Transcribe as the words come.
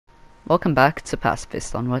Welcome back to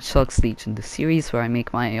Pacifist on Watch Dogs Legion, the series where I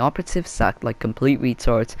make my operatives act like complete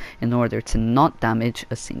retards in order to not damage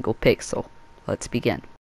a single pixel. Let's begin.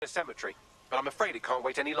 The cemetery, but I'm afraid it can't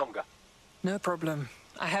wait any longer. No problem.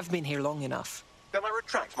 I have been here long enough. Then I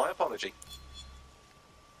retract my apology.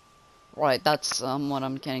 Right, that's what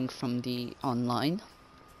I'm getting from the online.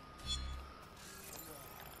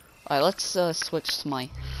 Alright, let's switch to my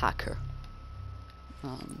hacker.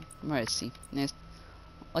 Where is he?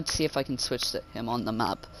 Let's see if I can switch to him on the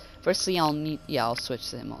map. Firstly, I'll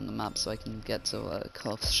switch to him on the map so I can get to a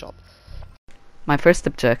clothes shop. My first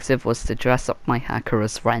objective was to dress up my hacker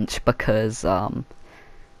as Wrench because,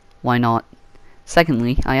 why not?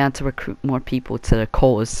 Secondly, I had to recruit more people to the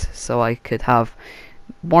cause so I could have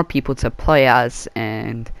more people to play as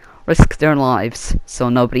and risk their lives so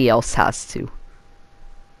nobody else has to.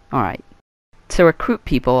 Alright. To recruit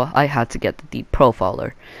people, I had to get the Deep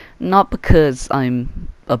Profiler. Not because I'm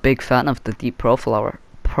a big fan of the Deep Profiler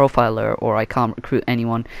or I can't recruit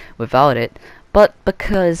anyone without it, but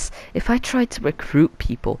because if I try to recruit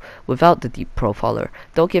people without the Deep Profiler,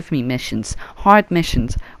 they'll give me missions, hard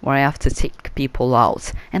missions, where I have to take people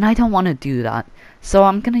out, and I don't want to do that. So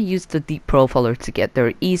I'm gonna use the Deep Profiler to get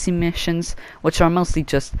their easy missions, which are mostly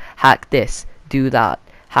just hack this, do that,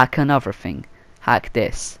 hack another thing, hack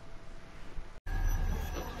this.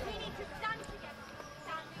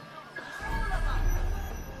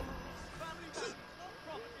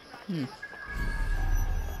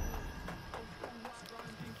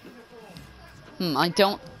 I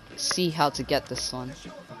don't see how to get this one.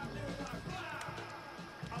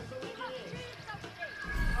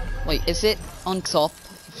 Wait, is it on top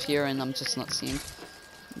of here and I'm just not seeing?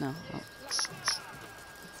 No.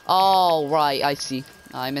 Oh, right, I see.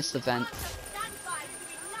 I missed the vent.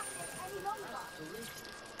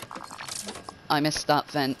 I missed that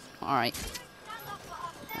vent. Alright.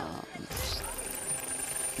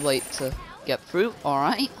 Wait to get through.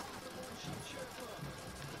 Alright.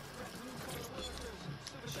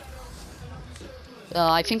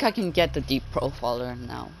 I think I can get the Deep Profiler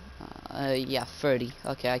now. Yeah, 30.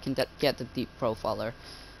 Okay, I can get the Deep Profiler.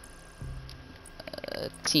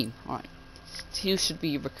 Team. Alright. Who should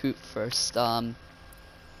we recruit first? Could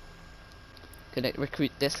I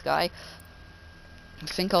recruit this guy? I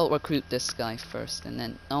think I'll recruit this guy first and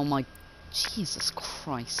then... Oh my... Jesus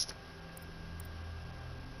Christ.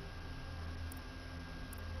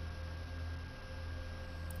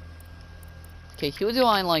 Okay, who do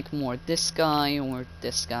I like more? This guy or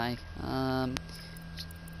this guy?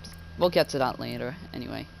 We'll get to that later.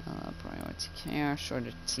 Anyway, priority care,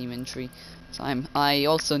 shorter team entry time. I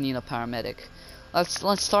also need a paramedic.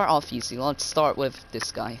 Let's start off easy. Let's start with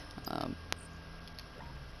this guy.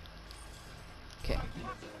 Okay.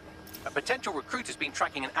 A potential recruit has been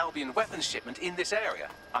tracking an Albion weapons shipment in this area.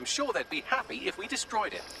 I'm sure they'd be happy if we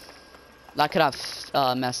destroyed it. That could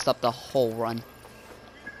have messed up the whole run.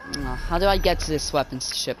 How do I get to this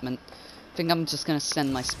weapons shipment? I think I'm just gonna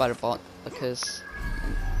send my spider bot because...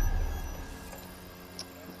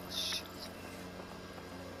 Shit.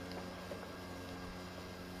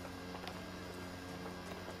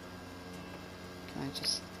 Can I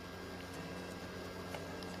just...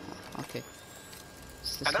 Okay.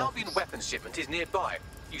 An Albion weapons shipment is nearby.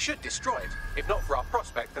 You should destroy it. If not for our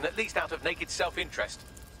prospect, then at least out of naked self-interest.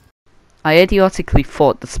 I idiotically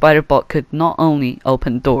thought the spider bot could not only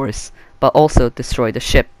open doors, but also destroy the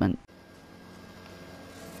shipment.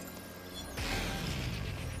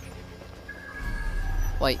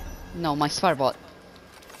 Wait, no, my spider bot.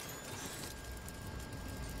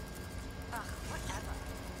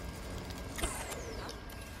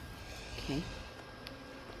 Okay.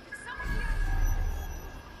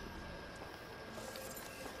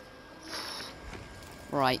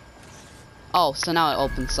 Right. Oh, so now it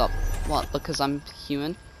opens up. What, because I'm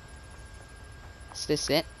human? Is this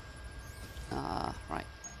it? Right.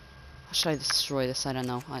 How should I destroy this? I don't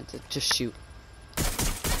know. I had to just shoot.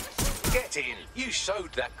 Get in! You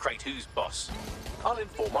showed that crate who's boss. I'll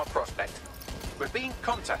inform our prospect. We're being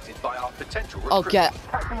contacted by our potential recruit. Oh, get.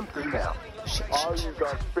 Packing them through now. Oh, you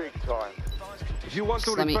guys big time. If you want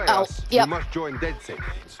to Let me repay out. us, Yep. you must join DedSec.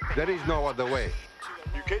 There is no other way.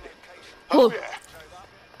 You kidding? Oh. Yeah.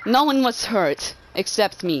 No one was hurt,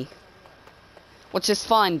 except me. Which is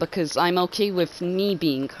fine, because I'm okay with me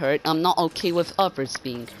being hurt. I'm not okay with others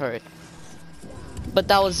being hurt. But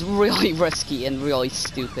that was really risky and really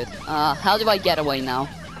stupid. How do I get away now?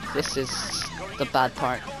 This is the bad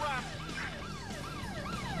part.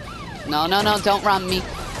 No, no, no, don't ram me.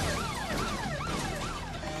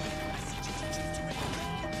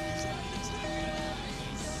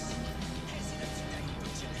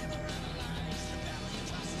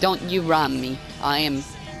 don't you ram me. I am...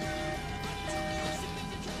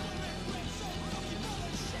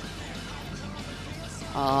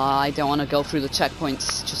 I don't want to go through the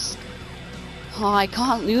checkpoints, just... Oh, I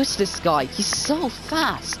can't lose this guy, he's so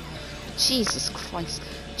fast! Jesus Christ,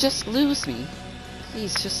 just lose me.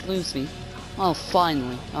 Please, just lose me. Oh,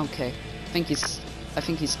 finally, okay. I think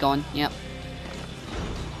he's gone, yep.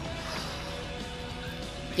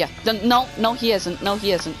 Yeah, no he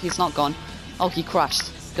isn't, he's not gone. Oh, he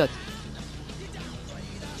crashed, good.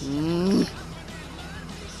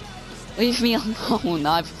 Leave me alone,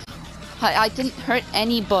 I didn't hurt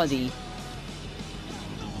anybody.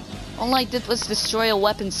 All I did was destroy a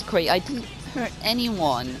weapons crate. I didn't hurt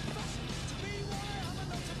anyone.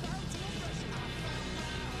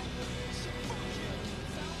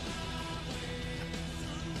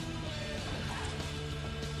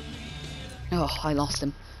 Oh, I lost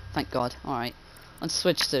him. Thank God. Alright. Let's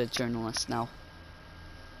switch to journalist now.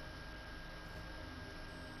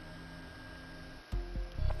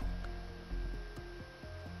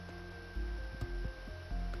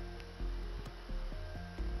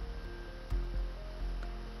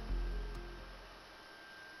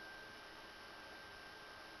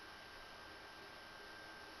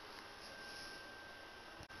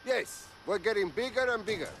 Yes, we're getting bigger and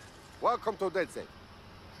bigger. Welcome to DedSec.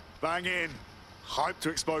 Bang in. Hype to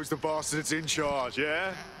expose the bastards in charge,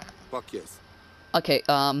 yeah? Fuck yes. Okay,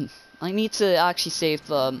 I need to actually save,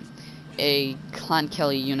 a Clan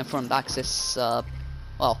Kelly uniformed access,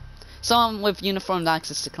 well, someone with uniformed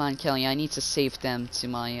access to Clan Kelly. I need to save them to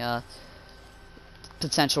my,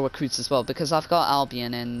 potential recruits as well, because I've got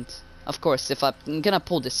Albion, and, of course, if I'm gonna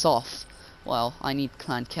pull this off, well, I need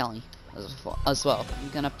Clan Kelly as well. I'm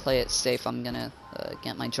gonna play it safe. I'm gonna,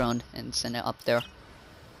 get my drone and send it up there.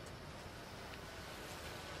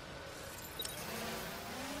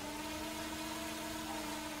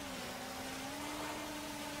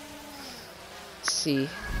 See,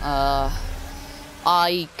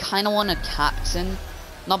 I kind of want a captain,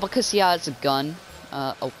 not because he has a gun.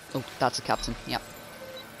 Oh, that's a captain. Yep.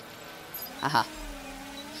 Aha.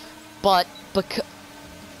 But because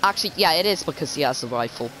actually, yeah, it is because he has a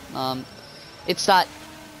rifle. It's that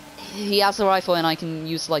he has a rifle and I can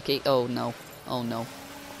use like a. Oh no. Oh no.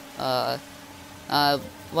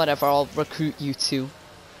 Whatever. I'll recruit you two.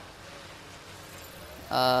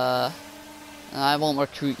 I won't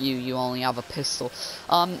recruit you, you only have a pistol.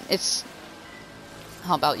 It's...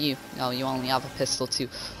 How about you? No, you only have a pistol too.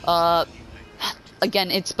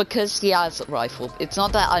 Again, it's because he has a rifle. It's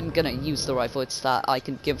not that I'm gonna use the rifle, it's that I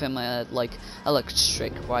can give him a, like,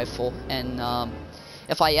 electric rifle. And,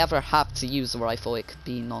 if I ever have to use a rifle, it could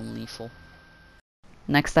be non-lethal.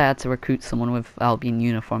 Next I had to recruit someone with Albion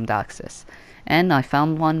uniformed access. And I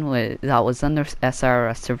found one that was under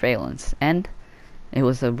SRS surveillance. And... it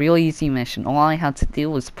was a real easy mission. All I had to do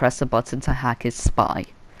was press a button to hack his spy.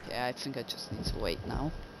 Yeah, I think I just need to wait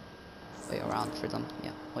now. Wait around for them.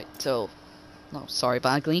 Yeah, wait till... No, sorry,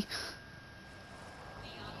 Bagley.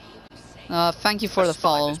 Thank you for the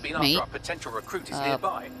follow, mate. Our potential recruit is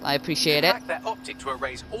nearby. I appreciate it. Hack their optic to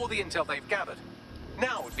erase all the intel they've gathered.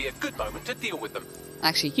 Now would be a good moment to deal with them.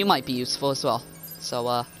 Actually, you might be useful as well.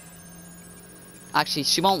 So, actually,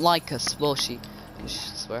 she won't like us, will she?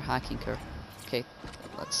 Because we're hacking her. Okay,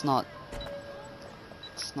 let's not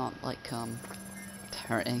like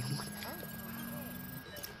hurt anyone.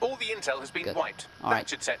 All the intel has been Good. wiped. All That right.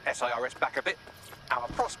 should set SIRS back a bit. Our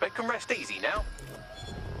prospect can rest easy now.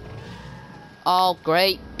 Oh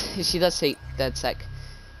great, she does hate DedSec,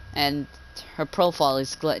 and her profile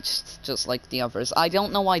is glitched just like the others. I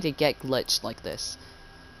don't know why they get glitched like this.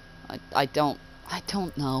 I don't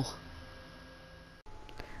know.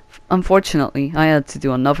 Unfortunately, I had to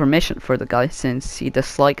do another mission for the guy since he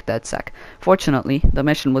disliked DedSec. Fortunately, the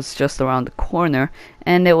mission was just around the corner,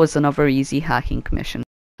 and it was another easy hacking mission.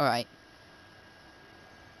 Alright.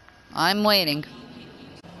 I'm waiting.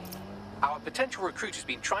 Our potential recruit has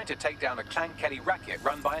been trying to take down a Clan Kelly racket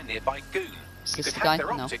run by a nearby goon. Is You this could the guy? hack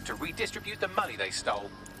their No. optic to redistribute the money they stole.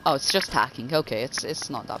 Oh, it's just hacking. Okay, it's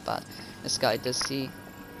not that bad. This guy, does he...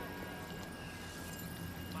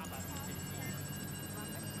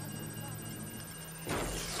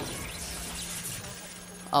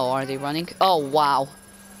 Oh, are they running? Oh, wow.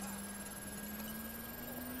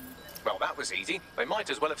 Well, that was easy. They might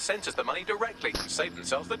as well have sent us the money directly and saved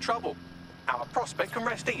themselves the trouble. Our prospect can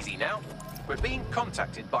rest easy now. We're being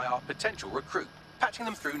contacted by our potential recruit. Patching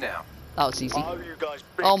them through now. That was easy. Oh, you guys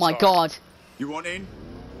big Oh my time. god. You want in?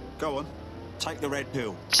 Go on. Take the red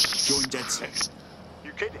pill. Join DedSec.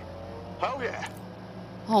 You kidding? Hell yeah.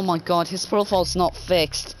 Oh my god, his profile's not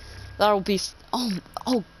fixed. That'll be...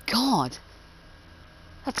 Oh god.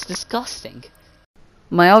 That's disgusting.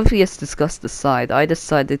 My obvious disgust aside, I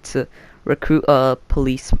decided to recruit a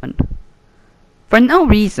policeman. For no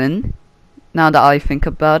reason, now that I think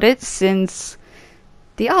about it, since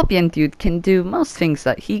the Albion dude can do most things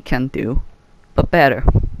that he can do, but better.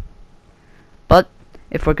 But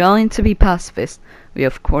if we're going to be pacifist, we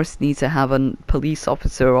of course need to have a police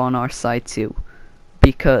officer on our side too.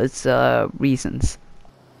 Because, reasons.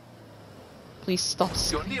 Please stop.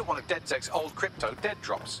 You're near one of DedSec's old crypto dead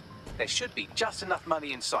drops. There should be just enough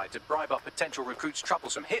money inside to bribe our potential recruit's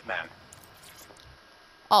troublesome hitman.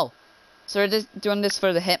 Oh, so we're doing this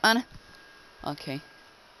for the hitman? Okay.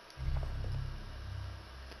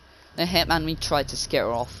 The hitman, we tried to scare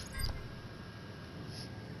her off.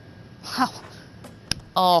 Wow.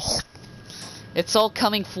 Oh, it's all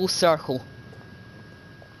coming full circle.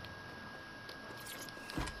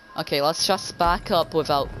 Okay, let's just back up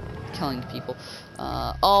without killing people.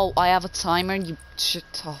 Oh, I have a timer. You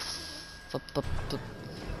shit off.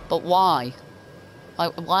 But why?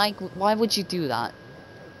 Why would you do that?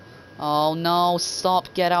 Oh no!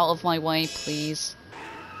 Stop! Get out of my way, please.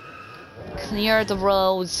 Clear the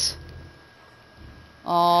roads.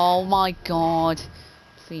 Oh my god!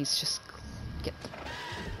 Please just get.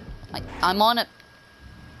 I'm on it.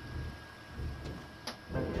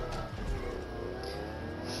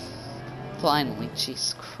 Finally,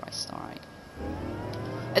 Jesus Christ! All right.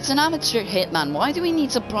 It's an amateur hitman. Why do we need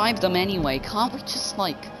to bribe them anyway? Can't we just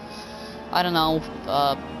like, I don't know,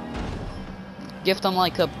 give them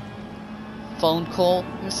like a phone call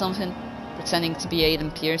or something, pretending to be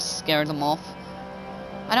Aiden Pierce, scare them off?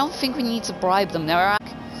 I don't think we need to bribe them. They're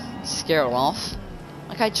scare them off.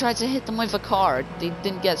 Like I tried to hit them with a car, they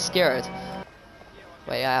didn't get scared.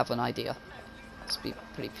 Wait, I have an idea. Let's be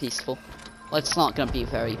pretty peaceful. Well, it's not gonna be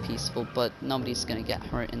very peaceful, but nobody's gonna get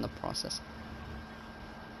hurt in the process.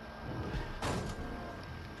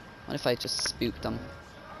 What if I just spook them?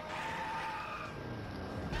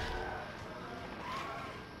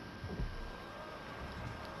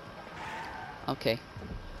 Okay.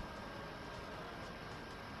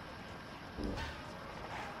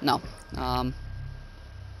 No.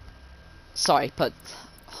 Sorry, but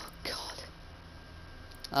oh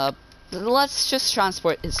god. Let's just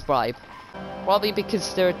transport his bribe. Probably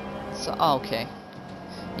because they're so, oh, okay.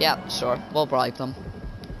 Yeah, sure. We'll bribe them.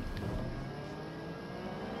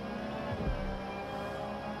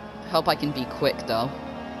 Hope I can be quick though.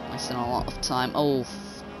 Wasting a lot of time. Oh,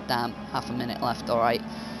 damn. Half a minute left. All right.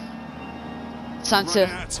 Time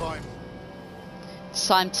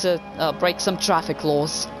to break some traffic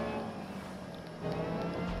laws.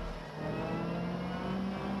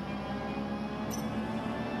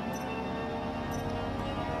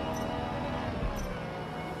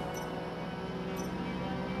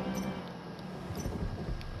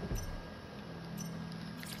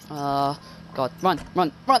 God, run,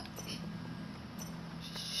 run, run!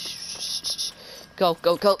 Go,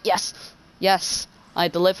 go, go! Yes, yes! I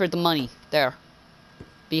delivered the money. There.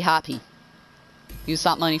 Be happy. Use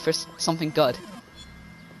that money for something good.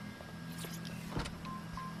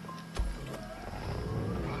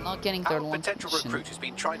 I'm not getting their Our potential location. recruit has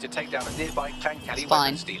been trying to take down a nearby Kankali Fine.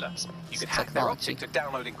 weapons dealer. You can hack their optic to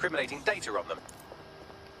download incriminating data on them.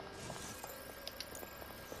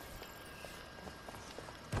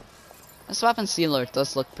 This weapon sealer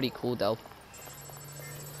does look pretty cool though.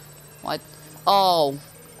 What? Oh!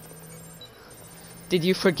 Did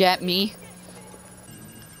you forget me?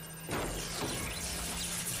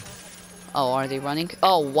 Oh, are they running?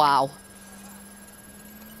 Oh, wow.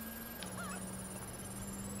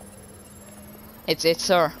 It's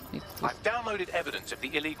her. I've downloaded evidence of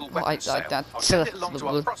the illegal Oh, weapons sale. I'll send it along to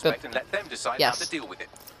our prospect and let them decide Yes. how to deal with it.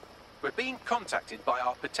 We're being contacted by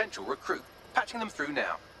our potential recruit. Patching them through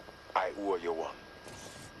now. I owe you one.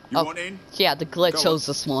 You Oh, want in? yeah, the glitch Go on. chose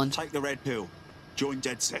this one. Take the red pill. Join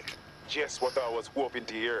DedSec. Just what I was hoping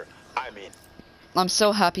to hear. I'm in. I'm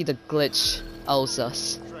so happy the glitch owes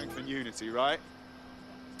us. Strength and unity, right?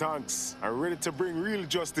 Thanks. I'm ready to bring real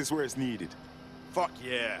justice where it's needed. Fuck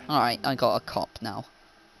yeah. Alright, I got a cop now.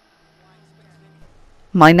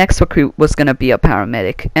 My next recruit was gonna be a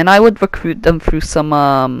paramedic, and I would recruit them through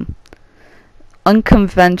some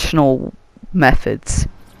unconventional methods.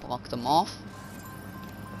 Block them off.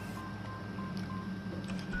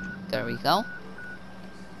 There we go.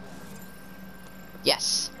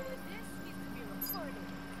 Yes.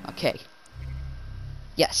 Okay.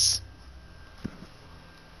 Yes.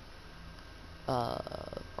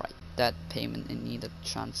 Right. That payment in need of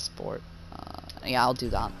transport. Yeah, I'll do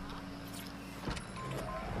that.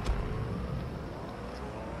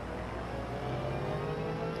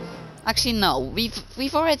 Actually, no.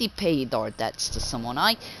 We've already paid our debts to someone.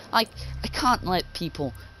 I can't let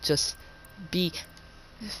people just be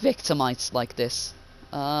victimized like this.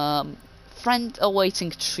 Friend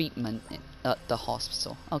awaiting treatment at the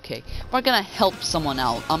hospital. Okay, we're gonna help someone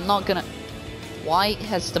out. I'm not gonna... Why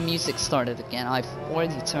has the music started again? I've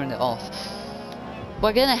already turned it off.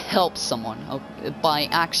 We're gonna help someone by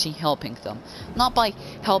actually helping them, not by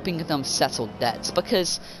helping them settle debts,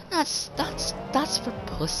 because that's for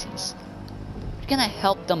pussies. We're gonna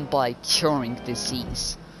help them by curing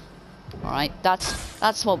disease. Alright,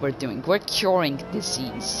 that's what we're doing. We're curing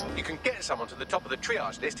disease. You can get someone to the top of the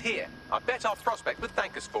triage list here. I bet our prospect would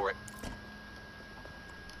thank us for it.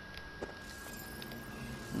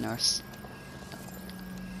 Nurse.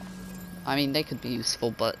 I mean, they could be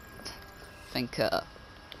useful, but I think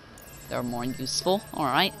they're more useful.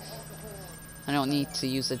 Alright. I don't need to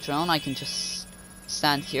use a drone. I can just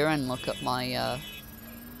stand here and look at my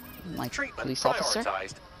my police officer.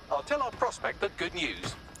 I'll tell our prospect the good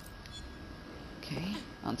news. Okay,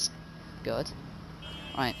 that's good.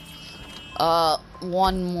 Right.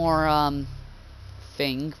 One more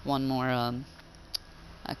thing, one more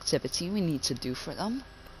activity we need to do for them.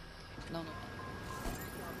 No.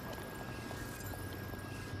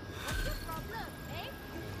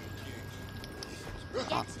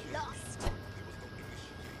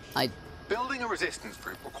 Building a resistance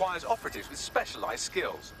group requires operatives with specialized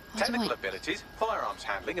skills. Technical abilities, firearms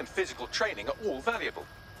handling, and physical training are all valuable.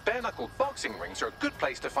 Bare-knuckled boxing rings are a good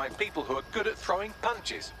place to find people who are good at throwing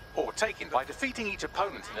punches, or taking by defeating each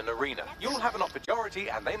opponent in an arena. You'll have an opportunity,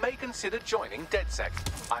 and they may consider joining DedSec.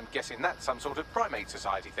 I'm guessing that's some sort of primate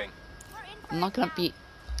society thing. I'm not gonna be...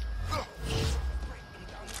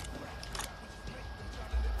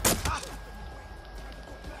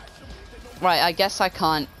 Right, I guess I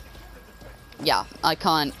can't... Yeah, I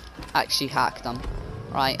can't actually hack them.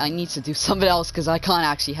 Right, I need to do something else because I can't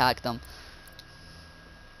actually hack them.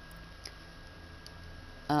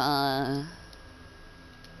 Yeah.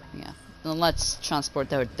 Then let's transport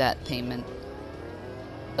their debt payment.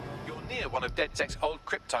 You're near one of DedSec's old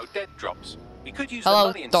crypto dead drops. We could use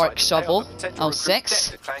Hello, the money Dark inside to pay off Shovel. the potential 06.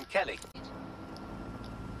 debt to Clan Kelly.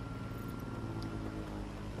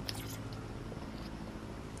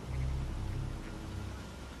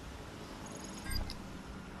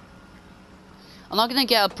 I'm not gonna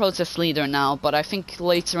get a protest leader now, but I think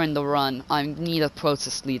later in the run I need a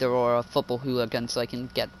protest leader or a football hooligan so I can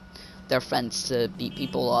get their friends to beat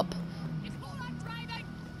people up.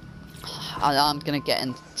 I'm gonna get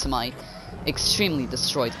into my extremely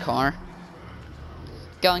destroyed car.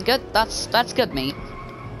 Going good? That's good, mate.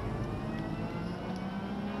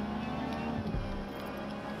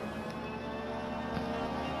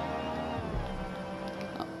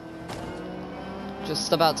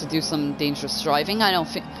 Just about to do some dangerous driving. I don't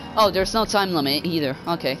think... Oh, there's no time limit either.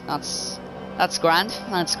 Okay, that's grand.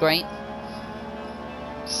 That's great.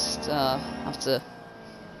 Just have to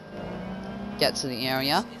get to the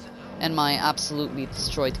area in my absolutely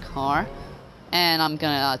destroyed car, and I'm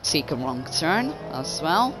gonna take a wrong turn as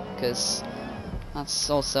well, because that's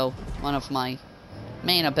also one of my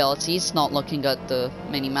main abilities, not looking at the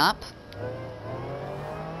mini-map.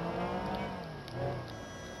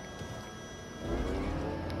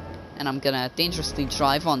 And I'm gonna dangerously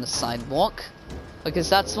drive on the sidewalk, because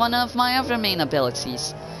that's one of my other main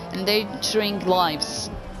abilities, endangering lives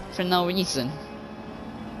for no reason.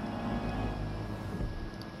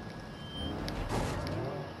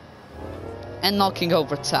 And knocking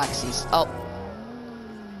over taxis. Oh.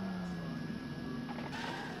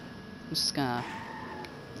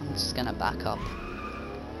 I'm just gonna back up.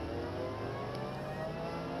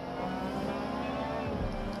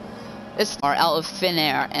 This far out of thin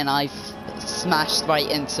air, and I've smashed right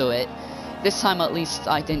into it. This time at least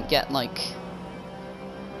I didn't get like...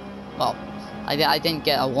 Well, I didn't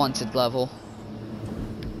get a wanted level.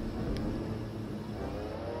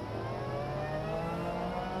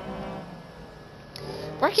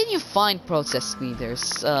 Where can you find protest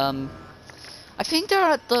leaders? I think they're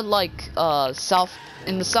at the like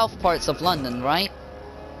in the south parts of London, right?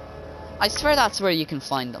 I swear that's where you can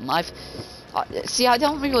find them. See, I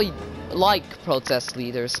don't really like protest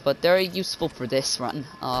leaders, but they're useful for this run.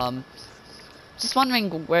 Just wondering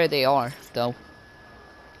where they are, though.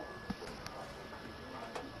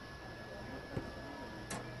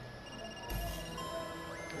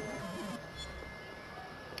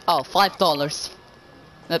 Oh, $5.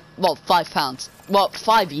 Well, £5. Well,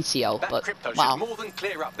 5 ETO, that but crypto wow. should more than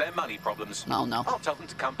clear up their money problems. No. I'll tell them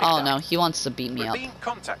to come pick Oh it no, up. he wants to beat me We're up. being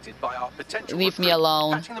contacted by our potential Leave me recruit.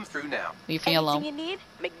 alone. Patching them through now. Leave me alone. Anything you need,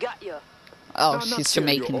 me got you. Oh, I'm not she's saying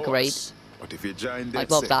Jamaican, you're great. us, What if you join I that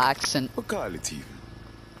love the second? accent. We'll call it even.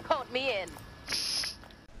 Count me in.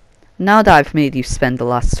 Now that I've made you spend the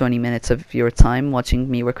last 20 minutes of your time watching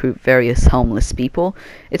me recruit various homeless people,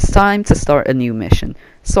 it's time to start a new mission.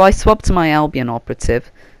 So I swapped to my Albion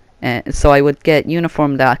operative, so I would get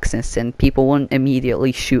uniformed access and people wouldn't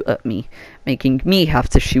immediately shoot at me, making me have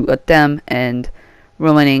to shoot at them and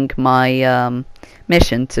ruining my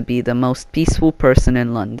mission to be the most peaceful person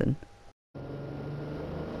in London.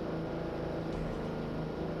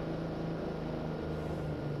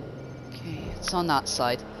 Okay, it's on that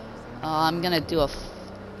side. I'm gonna do a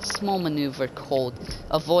small maneuver called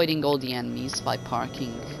avoiding all the enemies by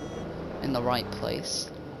parking in the right place.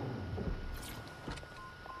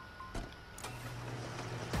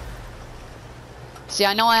 See,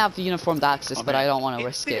 I know I have uniformed access, but I don't want to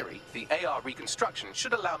risk it. In theory, the AR reconstruction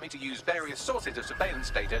should allow me to use various sources of surveillance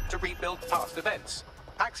data to rebuild past events.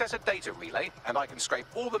 Access a data relay, and I can scrape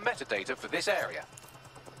all the metadata for this area.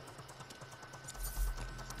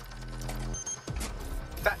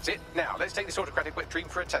 That's it. Now, let's take this autocratic wet dream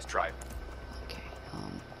for a test drive. Okay,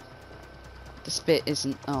 this bit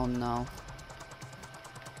isn't... oh no.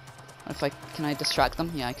 If I... can I distract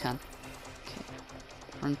them? Yeah, I can. Okay.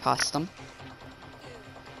 Run past them.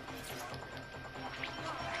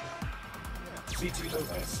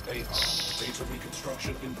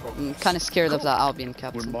 I'm kind of scared of that Albion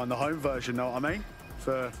captain. Wouldn't mind the home version, know what I mean?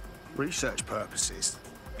 For research purposes.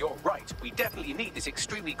 You're right. We definitely need this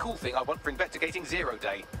extremely cool thing I want for investigating Zero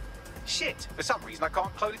Day. Shit! For some reason I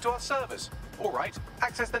can't clone it to our servers. Alright,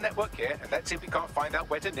 access the network here, and let's see if we can't find out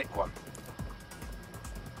where to nick one.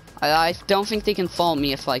 I don't think they can follow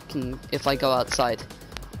me if I go outside.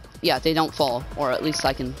 Yeah, they don't follow, or at least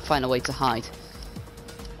I can find a way to hide.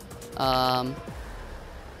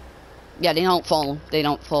 Yeah, they don't follow. They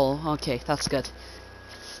don't follow. Okay, that's good.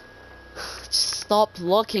 Just stop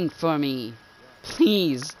looking for me,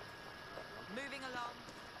 please. Moving along.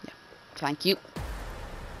 Yeah, thank you.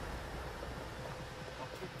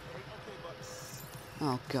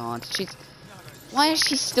 Oh God, she's. Why is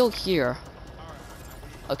she still here?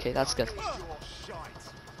 Okay, that's good.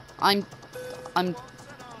 I'm.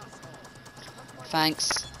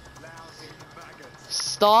 Thanks.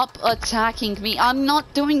 Stop attacking me. I'm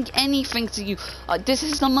not doing anything to you. This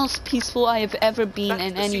is the most peaceful I have ever been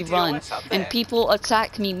in any run. And people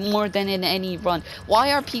attack me more than in any run.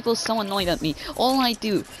 Why are people so annoyed at me? All I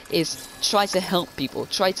do is try to help people.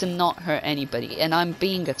 Try to not hurt anybody. And I'm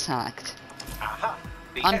being attacked. Aha!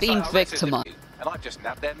 I'm being victimized. And I've just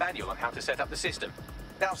nabbed their manual on how to set up the system.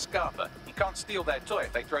 Now, Scarper, you can't steal their toy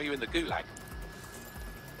if they throw you in the gulag.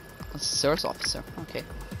 A service officer. Okay.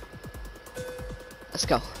 Let's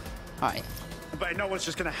go. Alright. But no one's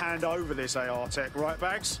just going to hand over this AR tech, right,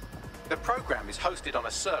 Bags? The program is hosted on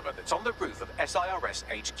a server that's on the roof of SIRS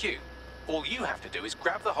HQ. All you have to do is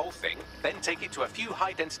grab the whole thing, then take it to a few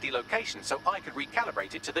high-density locations so I can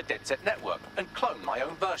recalibrate it to the DedSet network and clone my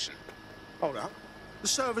own version. Hold up. The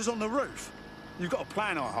server's on the roof. You've got a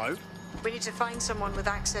plan, I hope. We need to find someone with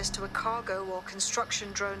access to a cargo or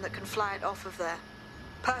construction drone that can fly it off of there.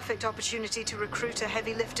 Perfect opportunity to recruit a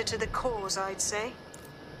heavy lifter to the cause, I'd say.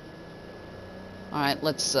 Alright,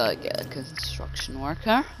 let's get a construction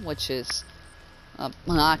worker, which is...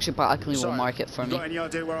 well, actually, practically will mark it for me. Got any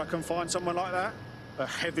idea where I can find someone like that? A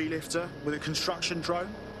heavy lifter with a construction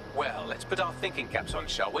drone? Well, let's put our thinking caps on,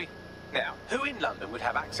 shall we? Now, who in London would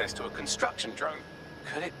have access to a construction drone?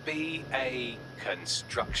 Could it be a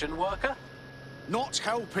construction worker? Not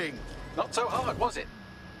helping. Not so hard, was it?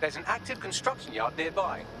 There's an active construction yard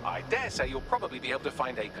nearby. I dare say you'll probably be able to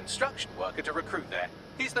find a construction worker to recruit there.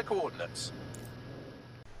 Here's the coordinates.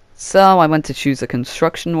 So I went to choose a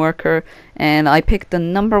construction worker, and I picked the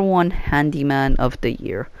 #1 handyman of the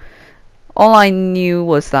year. All I knew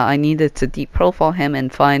was that I needed to deep profile him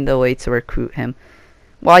and find a way to recruit him.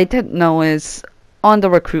 What I didn't know is, on the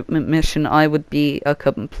recruitment mission, I would be a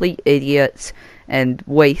complete idiot and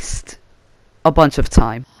waste a bunch of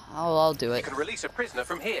time. I'll do You it. can release a prisoner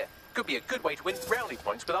from here. Could be a good way to win brownie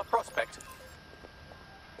points with our prospect.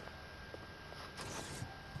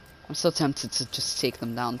 I'm so tempted to just take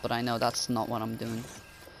them down, but I know that's not what I'm doing.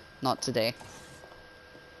 Not today.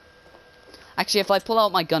 Actually, if I pull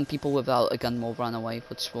out my gun, people without a gun will run away,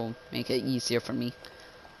 which will make it easier for me.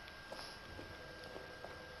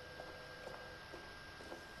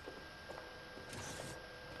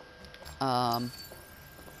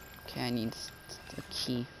 Okay, I need the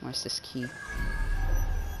key. Where's this key?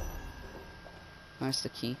 Where's the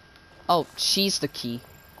key? Oh, she's the key.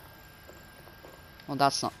 Well,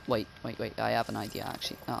 that's not... Wait. I have an idea,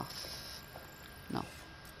 actually. Oh. No.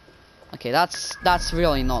 Okay, that's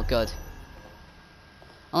really not good.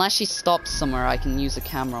 Unless she stops somewhere, I can use a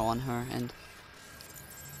camera on her and...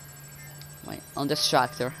 Wait, I'll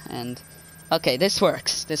distract her and... Okay, this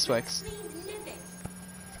works. This works.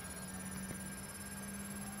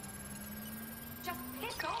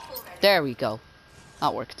 There we go.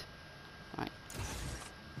 That worked. Alright.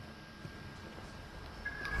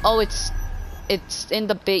 Oh, it's in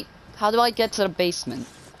the how do I get to the basement?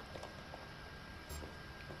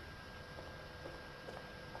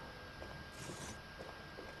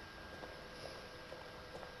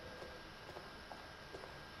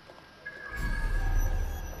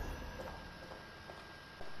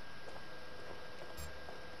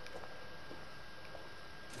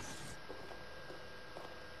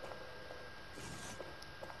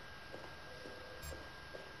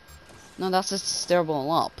 No, that's a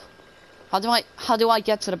stairwell up. How do I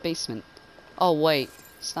get to the basement? Oh wait,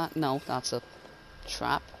 is that no? That's a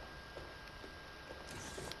trap.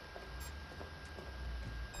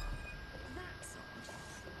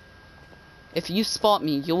 If you spot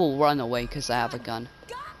me, you will run away because I have a gun.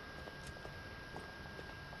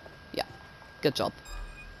 Yeah, good job.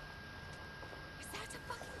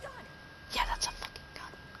 Yeah, that's a fucking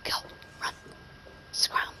gun. Go, run,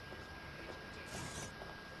 scram.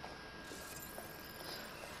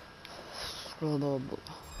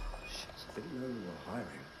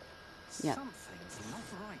 Yeah. Something's not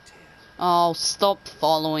right here. Oh, stop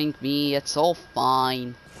following me. It's all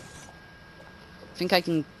fine. I think I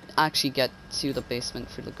can actually get to the basement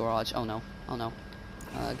through the garage. Oh no. Oh no.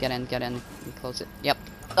 Get in and close it. Yep.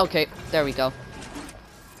 Okay, there we go.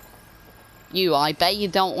 I bet you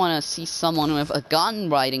don't want to see someone with a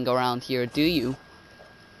gun riding around here, do you?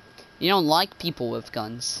 You don't like people with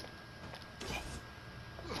guns.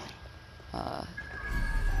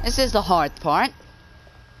 This is the hard part.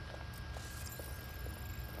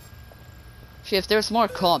 If there's more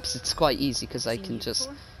cops, it's quite easy because I can just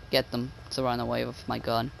get them to run away with my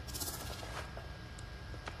gun.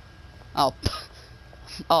 Oh.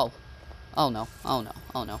 Oh. Oh no. Oh no.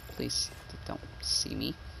 Oh no. Please don't see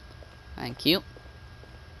me. Thank you.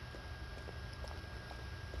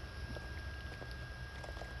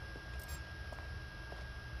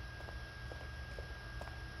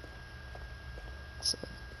 So.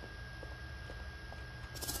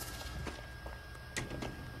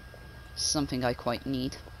 Something I quite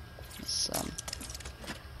need. It's,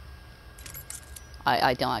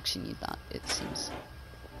 I don't actually need that, it seems.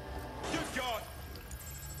 Good God!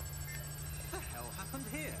 What the hell happened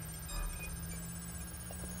here?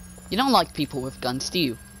 You don't like people with guns, do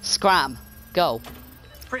you? Scram. Go.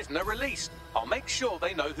 Prisoner released. I'll make sure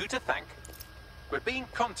they know who to thank. We're being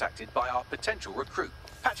contacted by our potential recruit.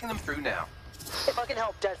 Patching them through now. If I can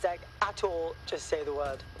help DedSec at all, just say the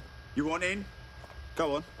word. You want in?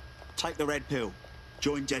 Go on. Take the red pill.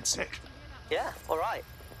 Join DedSec. Yeah, alright.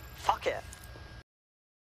 Fuck it.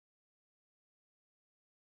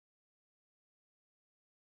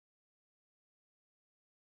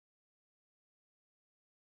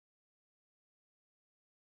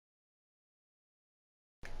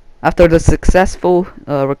 After the successful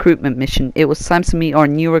recruitment mission, it was time to meet our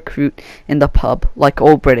new recruit in the pub, like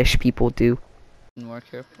all British people do. Work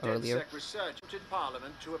here earlier. DedSec researched in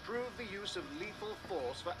Parliament to approve the use of lethal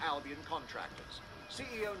force for Albion contractors.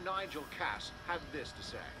 CEO Nigel Cass had this to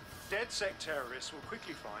say. DedSec terrorists will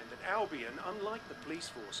quickly find that Albion, unlike the police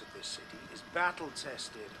force of this city, is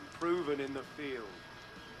battle-tested and proven in the field.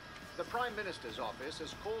 The Prime Minister's office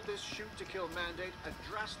has called this shoot-to-kill mandate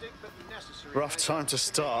a drastic but necessary... Rough time to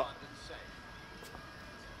start.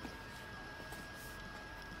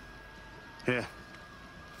 Here,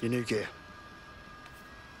 your new gear.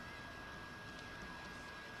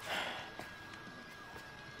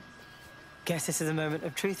 Guess this is a moment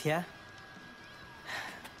of truth, yeah?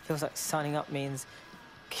 Feels like signing up means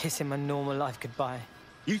kissing my normal life goodbye.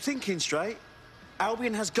 You thinking straight?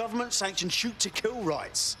 Albion has government-sanctioned shoot-to-kill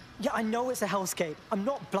rights. Yeah, I know it's a hellscape. I'm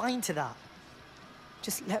not blind to that.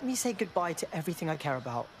 Just let me say goodbye to everything I care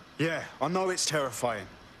about. Yeah, I know it's terrifying.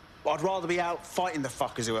 But I'd rather be out fighting the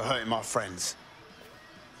fuckers who are hurting my friends.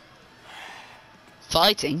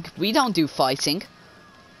 Fighting? We don't do fighting.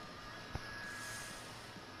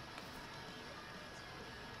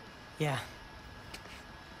 Yeah.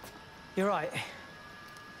 You're right.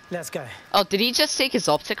 Let's go. Oh, did he just take his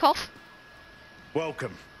optic off?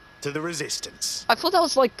 Welcome to the Resistance. I thought that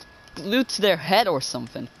was like glued to their head or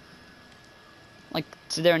something. Like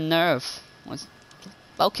to their nerve.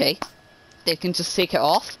 Okay. They can just take it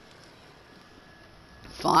off.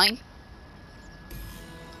 Fine.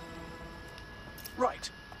 Right.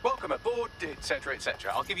 Welcome aboard, etc.,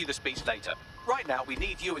 etc. I'll give you the speech later. Right now, we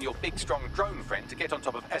need you and your big, strong drone friend to get on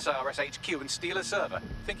top of SRS HQ and steal a server.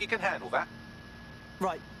 Think you can handle that?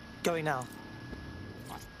 Right, going now.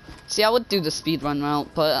 See, I would do the speedrun route,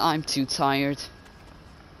 but I'm too tired.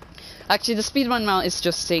 Actually, the speedrun route is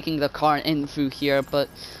just taking the car in through here, but...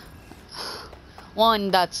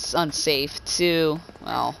 One, that's unsafe. Two,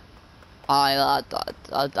 well... I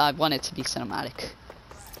want it to be cinematic.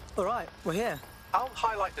 Alright, we're here. I'll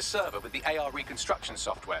highlight the server with the AR reconstruction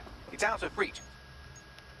software. It's out of reach.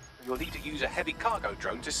 You'll need to use a heavy cargo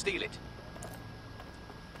drone to steal it.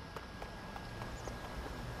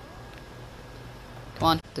 Come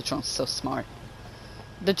on, the drone's so smart.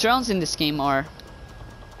 The drones in this game are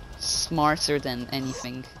smarter than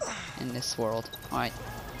anything in this world. Alright.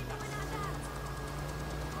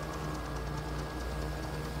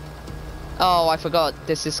 Oh, I forgot,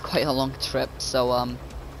 this is quite a long trip, so,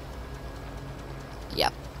 yeah.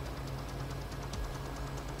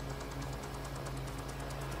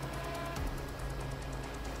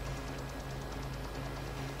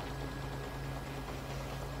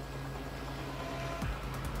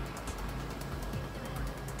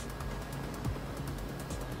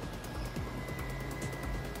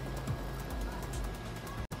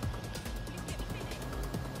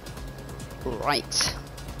 Right.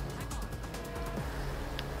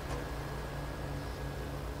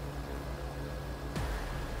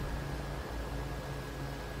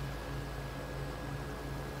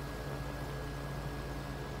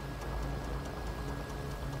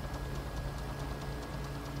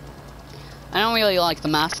 I don't really like the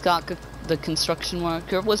mascot the construction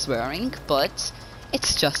worker was wearing, but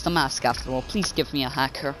it's just a mask after all. Please give me a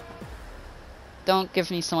hacker. Don't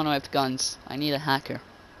give me someone with guns. I need a hacker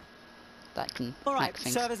that can hack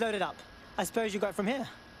things. Server's loaded up. I suppose you got it from here.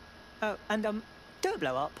 Oh, and don't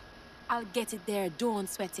blow up. I'll get it there, don't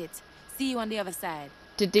sweat it. See you on the other side.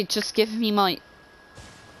 Did they just give me my...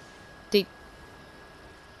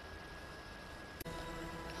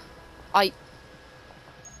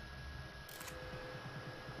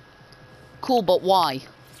 Cool, but why?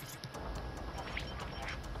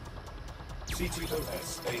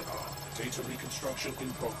 CTOS AR. Data reconstruction in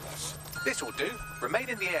progress. This will do. Remain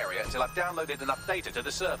in the area until I've downloaded enough data to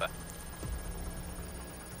the server.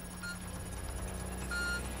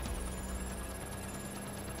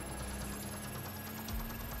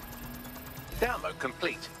 Download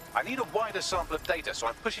complete. I need a wider sample of data, so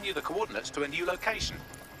I'm pushing you the coordinates to a new location.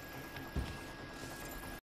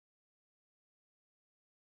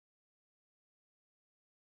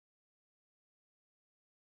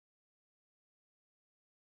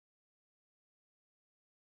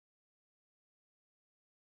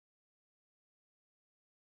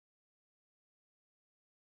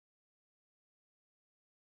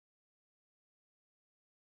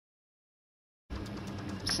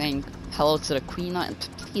 Saying hello to the queen.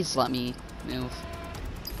 Please let me move.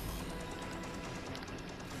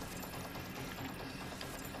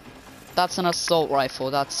 That's an assault rifle.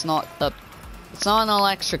 That's not the... It's not an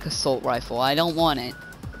electric assault rifle. I don't want it.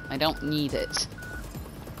 I don't need it.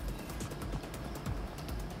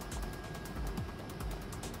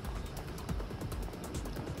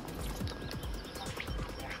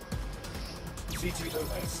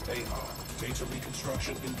 CTOS AR. Data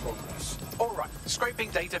reconstruction in progress. Alright, scraping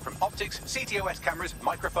data from optics, CTOS cameras,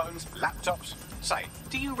 microphones, laptops. Say,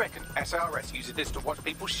 do you reckon SRS uses this to watch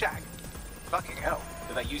people shag? Fucking hell,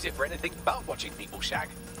 do they use it for anything but watching people shag?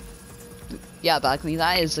 Yeah, Bagley,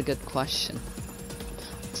 that is a good question.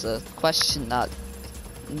 It's a question that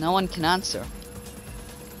no one can answer.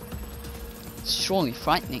 It's surely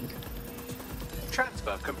frightening.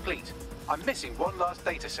 Transfer complete. I'm missing one last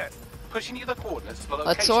data set. Pushing you the coordinates to the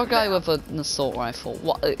location. A tour guide now. with an assault rifle.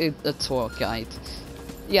 What? A tour guide.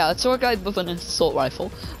 Yeah, a tour guide with an assault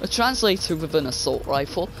rifle. A translator with an assault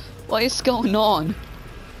rifle. What is going on?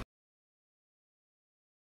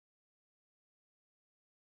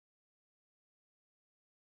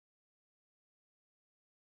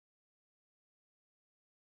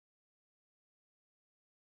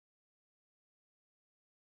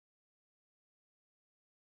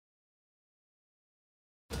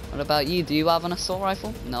 What about you? Do you have an assault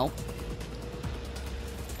rifle? No.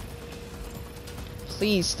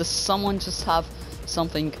 Please, does someone just have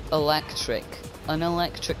something electric? An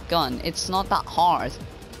electric gun? It's not that hard.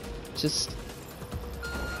 Just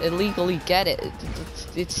illegally get it.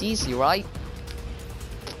 It's easy, right?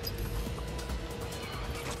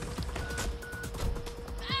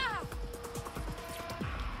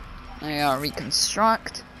 There,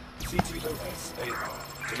 reconstruct.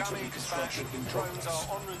 Data reconstruction in progress. Drones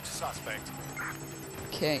are en route to suspect.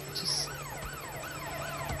 Okay, just...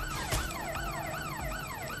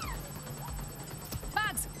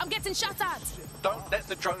 getting shot at. Don't let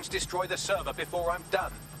the drones destroy the server before I'm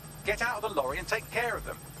done. Get out of the lorry and take care of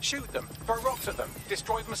them. Shoot them, throw rocks at them,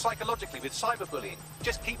 destroy them psychologically with cyberbullying.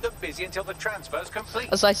 Just keep them busy until the transfer's complete.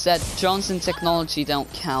 As I said, drones and technology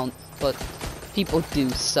don't count, but people do,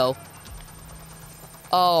 so...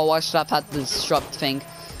 Oh, I should have had the disrupt thing.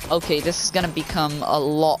 Okay, this is gonna become a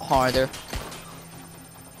lot harder.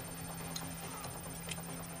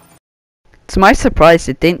 To my surprise,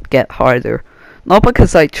 it didn't get harder. Not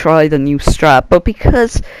because I tried a new strat, but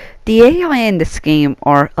because the AI in this game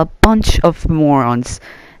are a bunch of morons.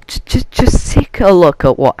 Just take a look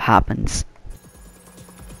at what happens.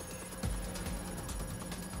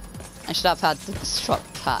 I should have had the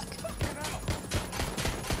disrupt pack.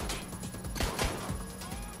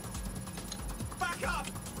 Back up!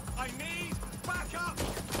 I need backup!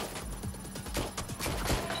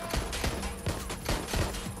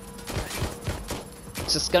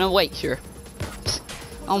 Just gonna wait here.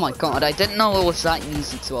 Oh my god, I didn't know it was that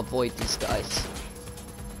easy to avoid these guys.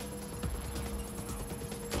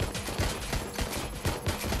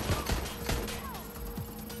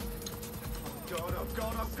 God, oh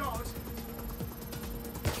God, oh God!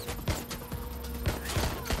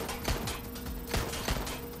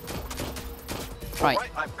 Right.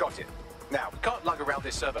 Alright, I've got it. Now, we can't lug around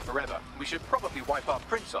this server forever. We should probably wipe our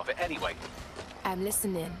prints off it anyway. I'm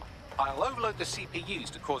listening. I'll overload the CPUs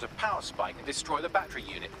to cause a power spike and destroy the battery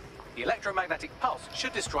unit. The electromagnetic pulse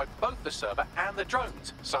should destroy both the server and the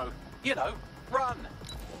drones. So, you know, run!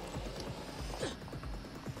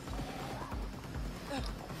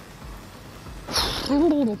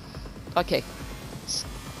 Okay.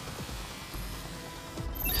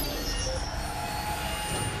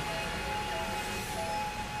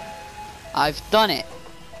 I've done it.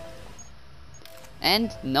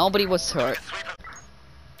 And nobody was hurt.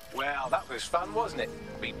 Well, that was fun, wasn't it?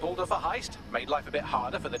 We pulled off a heist, made life a bit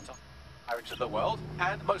harder for the pirates of the world,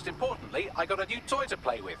 and most importantly, I got a new toy to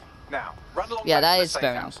play with. Now, run along back Yeah, that to the is safe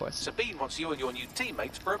very house. important. Sabine wants you and your new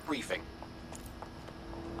teammates for a briefing.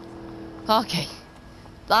 Okay.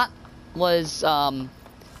 That was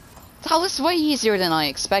way easier than I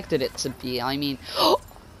expected it to be. I mean, oh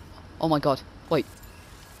my god, wait.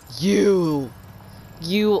 You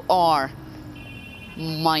are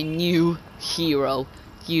my new hero.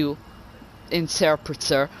 You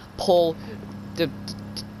interpreter, Paul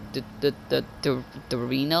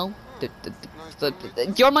Reno.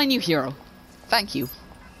 You're my new hero. Thank you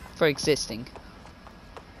for existing.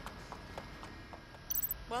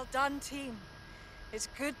 Well done, team. It's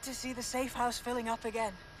good to see the safe house filling up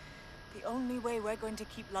again. The only way we're going to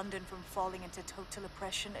keep London from falling into total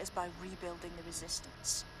oppression is by rebuilding the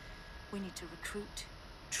resistance. We need to recruit,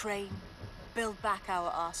 train, build back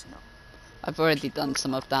our arsenal. I've already done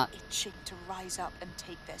some of that. Itching to rise up and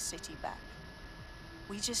take their city back.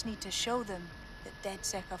 We just need to show them that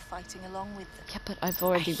DedSec are fighting along with them. Yeah, but I've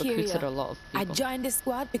already recruited a lot of people. I joined the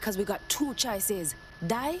squad because we got two choices: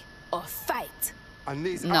 die or fight. And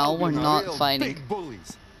these No, we're Albion are not real fighting. big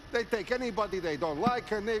bullies. They take anybody they don't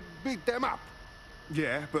like and they beat them up.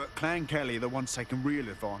 Yeah, but Clan Kelly are the ones taking real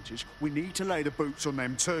advantage. We need to lay the boots on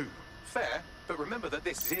them too. Fair, but remember that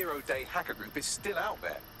this zero-day hacker group is still out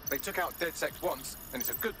there. They took out DedSec once, and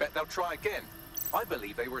it's a good bet they'll try again. I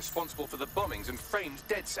believe they were responsible for the bombings and framed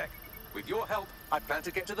DedSec. With your help, I plan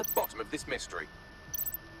to get to the bottom of this mystery.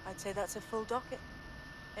 I'd say that's a full docket.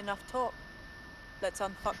 Enough talk. Let's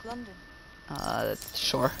unfuck London.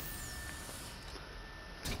 Sure.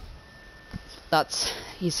 That's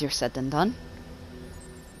easier said than done.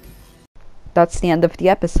 That's the end of the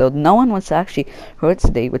episode. No one was actually hurt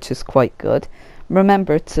today, which is quite good.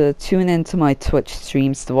 Remember to tune into my Twitch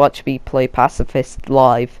streams to watch me play Pacifist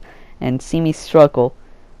live and see me struggle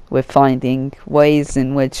with finding ways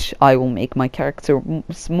in which I will make my character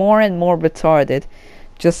more and more retarded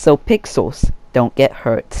just so pixels don't get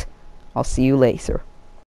hurt. I'll see you later.